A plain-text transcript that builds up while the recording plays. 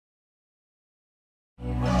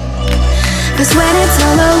'Cause when it's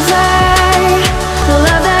all over, the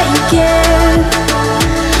love that you give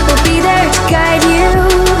will be there to guide you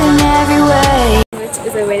in every way. Which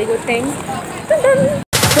is a very good thing.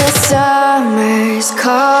 The summer's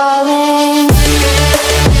calling.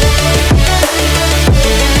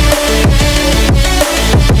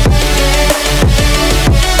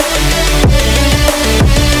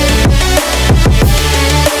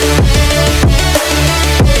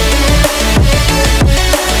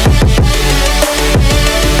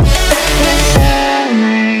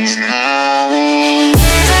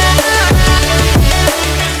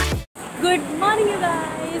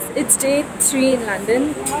 It's day 3 in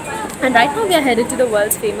London, and right now we are headed to the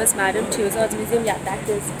world's famous Madame Tussauds museum. Yeah, that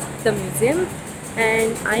is the museum.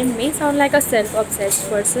 And I may sound like a self-obsessed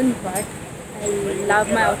person, but I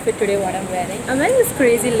love my outfit today, what I'm wearing. I'm wearing this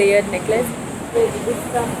crazy layered necklace. It's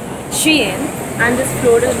from Shein and this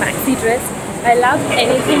floral maxi dress. I love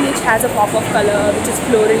anything which has a pop of color, which is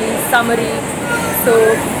florally, summery. So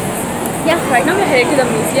yeah, right now we're headed to the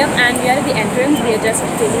museum and we are at the entrance. We are just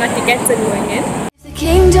taking our tickets and going in. The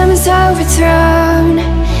kingdom is overthrown.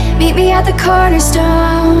 Meet me at the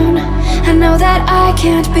cornerstone. I know that I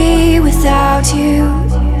can't be without you.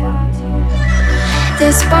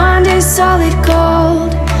 This bond is solid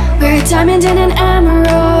gold. We're a diamond and an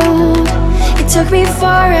emerald. It took me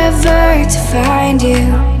forever to find you.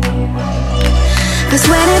 'Cause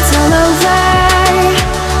when it's all over,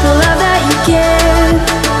 the love that you give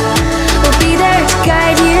will be there to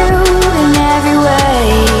guide you in every way.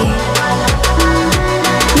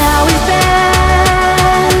 Now we've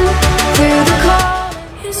been through the cold.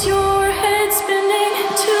 Is your head spinning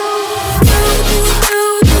too?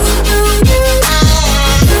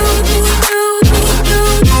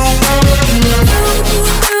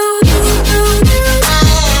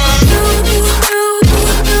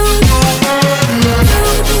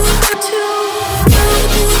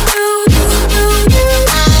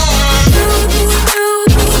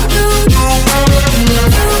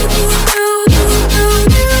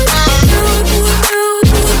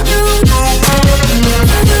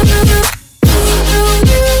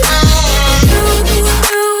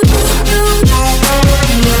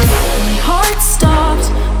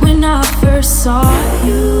 Saw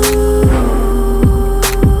you.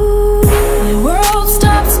 My world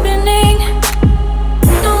stopped spinning.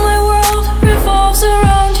 Now my world revolves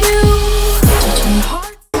around you. Touch my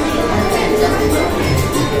heart.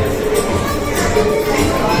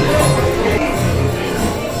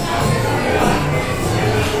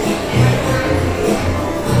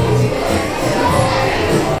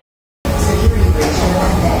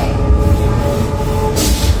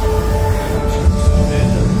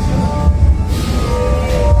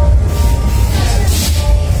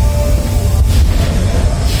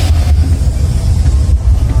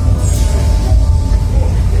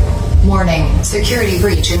 Warning, security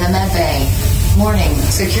breach in the med bay. Warning,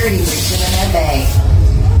 security breach in the med bay.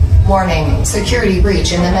 Warning, security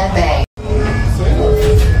breach in the med bay.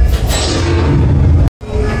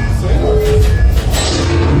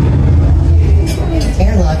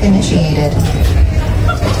 Airlock initiated.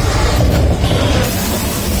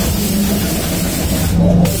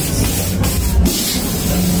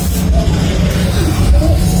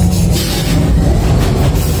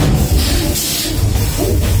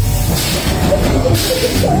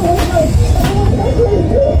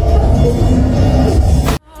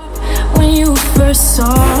 When you first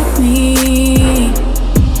saw me,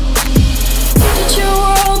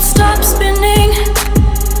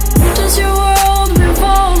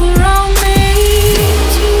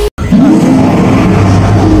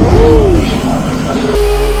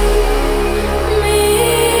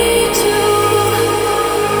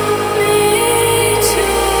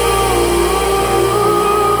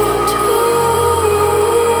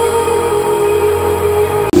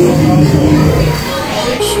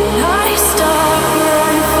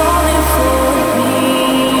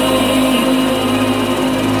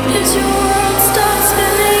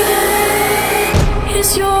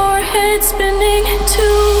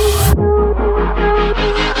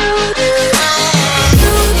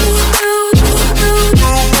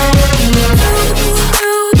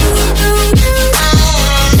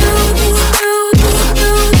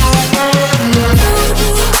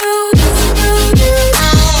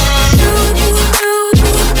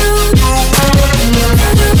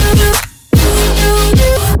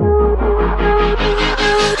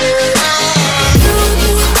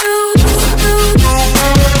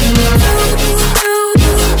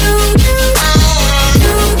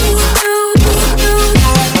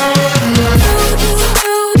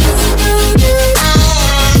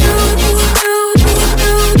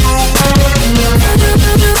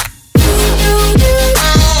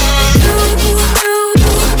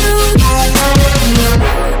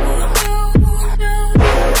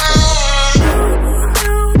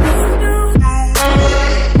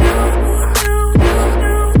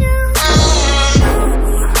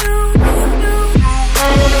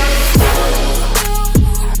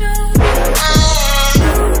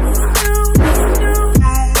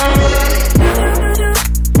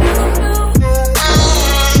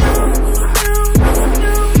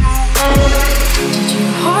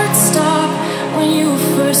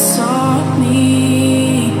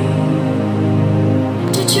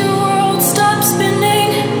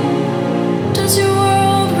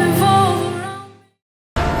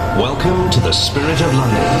 to the spirit of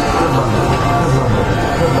London.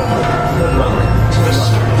 Welcome to the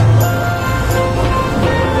spirit.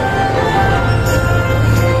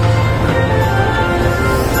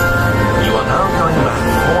 You are now going back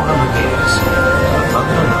 400 years to the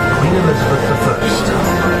London of Queen Elizabeth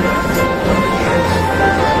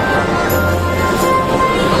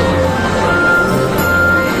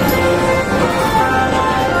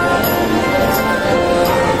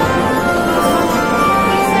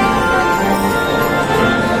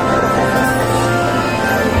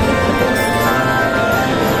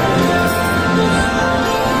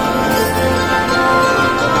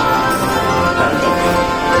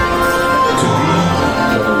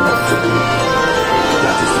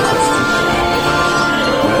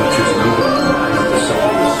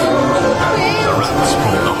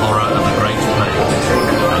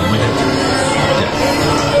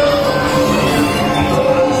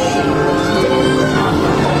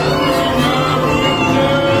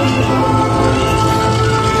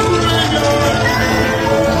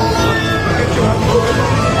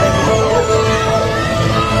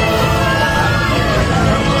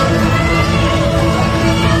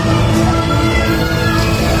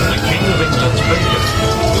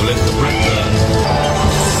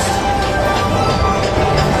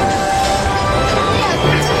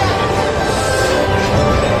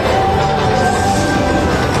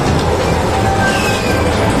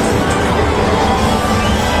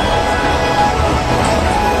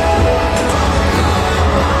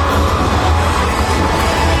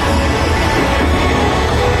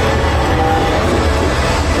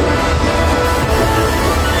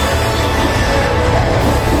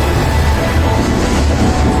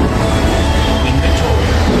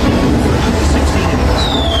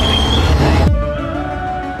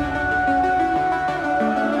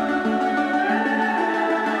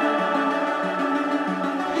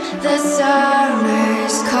The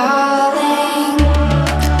summer's calling.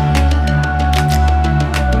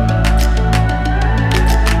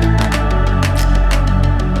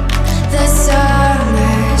 The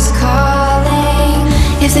summer's calling.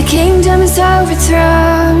 If the kingdom is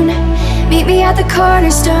overthrown, meet me at the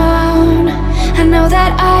cornerstone. I know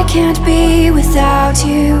that I can't be without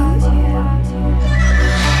you.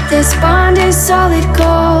 This bond is solid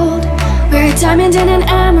gold. We're a diamond and an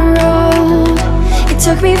emerald. It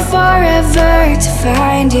took me forever to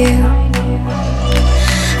find you.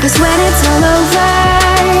 'Cause when it's all over,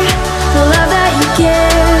 the love that you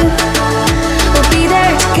give will be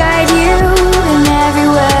there to guide you in every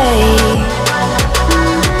way.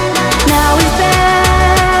 Now we've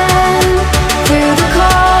been through the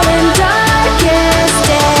cold and darkest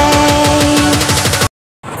days.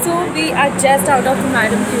 So we are just out of the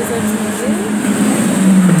Madame Tussauds museum,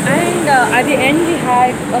 and at the end we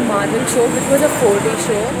had a Marvel show, which was a 4-day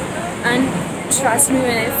show. And trust me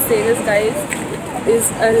when I say this, guys, it is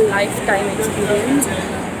a lifetime experience.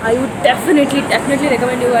 I would definitely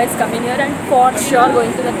recommend you guys coming here and for sure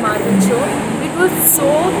going to that Marvel show. It was so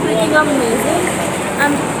freaking amazing.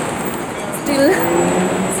 I'm still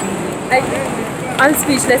I'm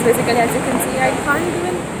speechless basically, as you can see. I can't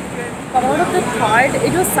even come out of the thought.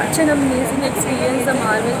 It was such an amazing experience, the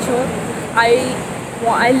Marvel show.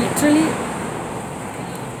 I literally,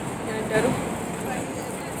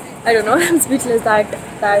 I don't know, I'm speechless that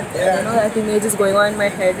that image is going on in my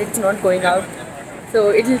head. It's not going out, so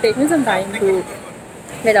it will take me some time to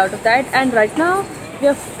get out of that. And right now we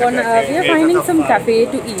are finding some cafe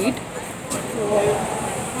to eat. So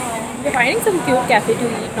we're finding some cute cafe to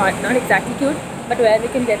eat, not exactly cute, but where we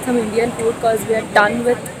can get some Indian food, because we are done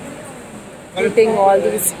with eating all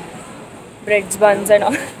these breads, buns and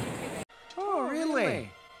all.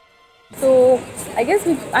 So I guess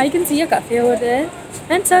I can see a cafe over there,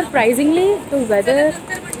 and surprisingly the weather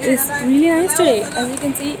is really nice today. As you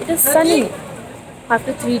can see, it is sunny.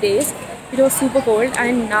 After 3 days it was super cold,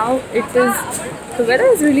 and now the weather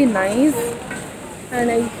is really nice,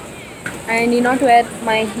 and I need not wear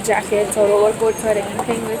my jackets or overcoats or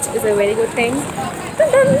anything, which is a very good thing.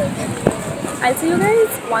 And then I'll see you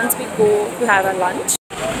guys once we go to have our lunch.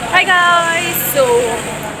 Hi guys! So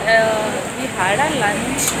we had our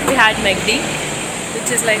lunch. We had McD, which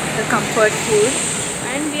is like the comfort food,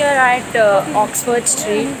 and we are at Oxford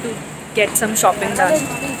Street to get some shopping done.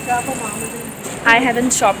 I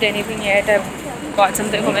haven't shopped anything yet. I've got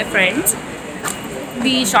something for my friends.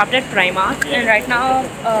 We shopped at Primark, and right now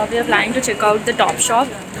we are planning to check out the Topshop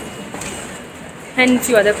and a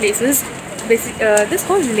few other places. This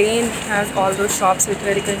whole lane has all those shops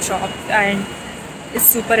where you can shop, and it's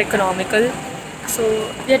super economical. So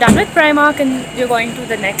we are done with Primark and we're going to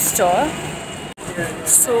the next store.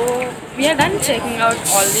 So we are done checking out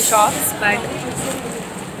all the shops, but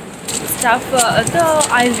stuff.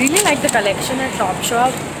 I really like the collection at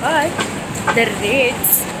Topshop, but the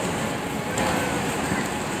rates.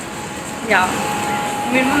 Yeah,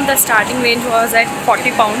 minimum the starting range was at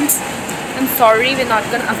 £40. I'm sorry, we're not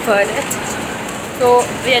gonna afford it. So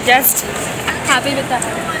we are just happy with the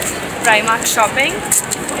Primark shopping.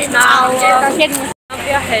 Now we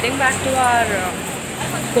are heading back to our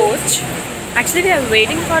coach. Actually, we are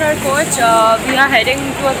waiting for our coach. We are heading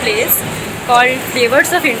to a place called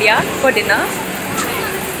Flavors of India for dinner.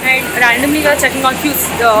 And randomly we are checking out few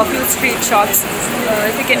street shops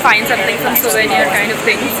if we can find something, some souvenir kind of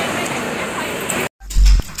things.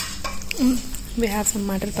 We have some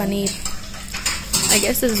matar paneer. I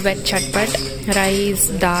guess this is veg chatpat, rice,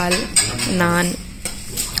 dal, naan.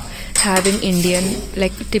 Having Indian,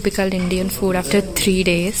 like typical Indian food after 3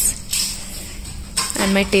 days.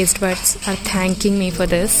 And my taste buds are thanking me for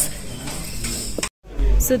this.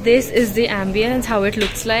 So this is the ambience, how it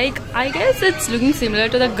looks like. I guess it's looking similar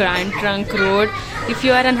to the Grand Trunk Road. If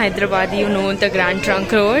you are in Hyderabad, you know the Grand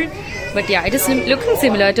Trunk Road. But yeah, it is looking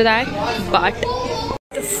similar to that. But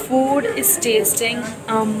the food is tasting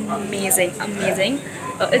amazing, amazing.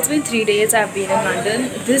 It's been 3 days I've been in London.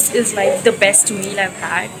 This is like the best meal I've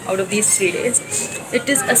had out of these 3 days. It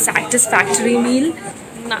is a satisfactory meal.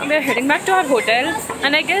 Now we are heading back to our hotel,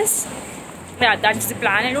 and I guess, yeah, that's the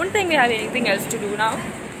plan. I don't think we have anything else to do now.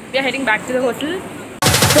 We are heading back to the hotel.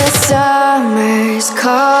 The summer's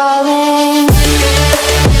calling.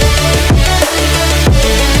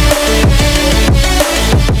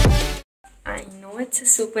 I know it's a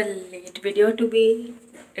super late video to be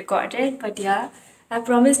recorded, but yeah, I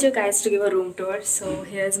promised you guys to give a room tour, so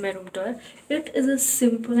here's my room tour. It is a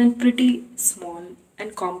simple and pretty small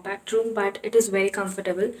and compact room, but it is very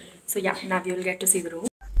comfortable. So yeah, now you will get to see the room.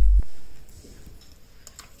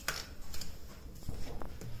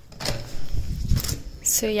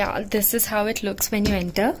 So yeah, this is how it looks when you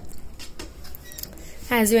enter.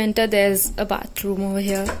 As you enter, there's a bathroom over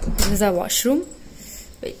here. This is a washroom.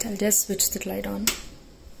 Wait, I'll just switch the light on.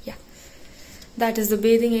 Yeah, that is the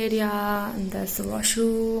bathing area, and that's the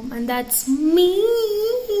washroom, and that's me.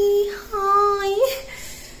 Hi.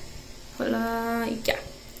 Hola. Yeah.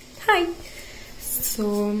 Hi.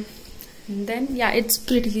 So then yeah, it's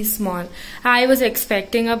pretty small. I was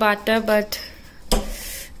expecting a bathtub, but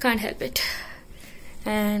can't help it.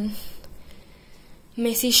 And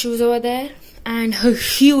messy shoes over there, and a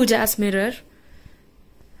huge ass mirror.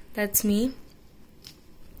 That's me.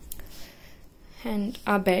 And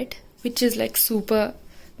our bed, which is like super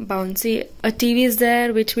bouncy. A TV is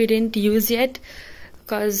there, which we didn't use yet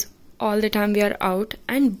because all the time we are out,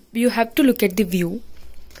 and you have to look at the view.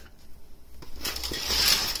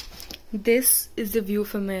 This is the view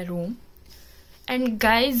from my room. And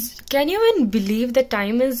guys, can you even believe the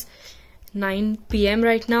time is 9 PM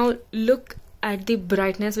right now? Look at the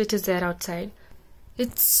brightness which is there outside.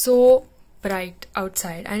 It's so bright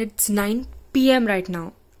outside, and it's 9 PM right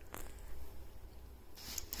now.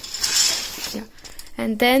 Yeah,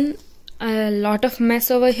 and then a lot of mess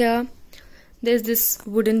over here. There's this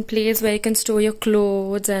wooden place where you can store your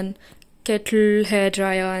clothes and kettle, hair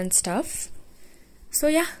dryer and stuff. So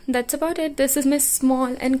yeah, that's about it. This is my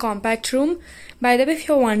small and compact room. By the way, if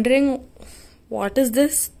you're wondering what is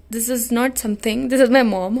this, this is not something. This is my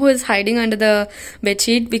mom who is hiding under the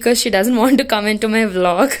bedsheet because she doesn't want to come into my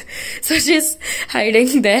vlog. So she's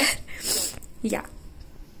hiding there. Yeah.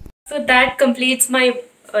 So that completes my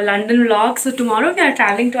London vlog. So tomorrow we are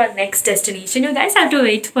traveling to our next destination. You guys have to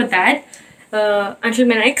wait for that until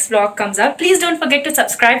my next vlog comes up. Please don't forget to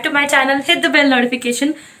subscribe to my channel, hit the bell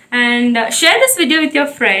notification, and share this video with your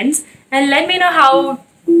friends, and let me know how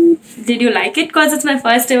did you like it, because it's my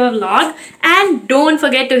first ever vlog. And don't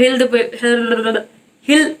forget to hit the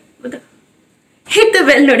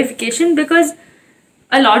bell notification, because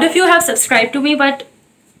a lot of you have subscribed to me but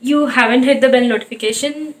you haven't hit the bell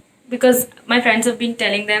notification, because my friends have been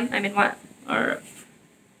telling them,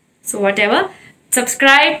 so whatever.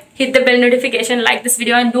 Subscribe, hit the bell notification, like this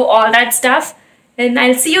video, and do all that stuff. And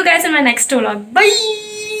I'll see you guys in my next vlog. Bye!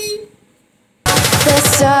 The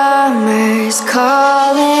summer's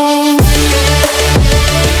calling.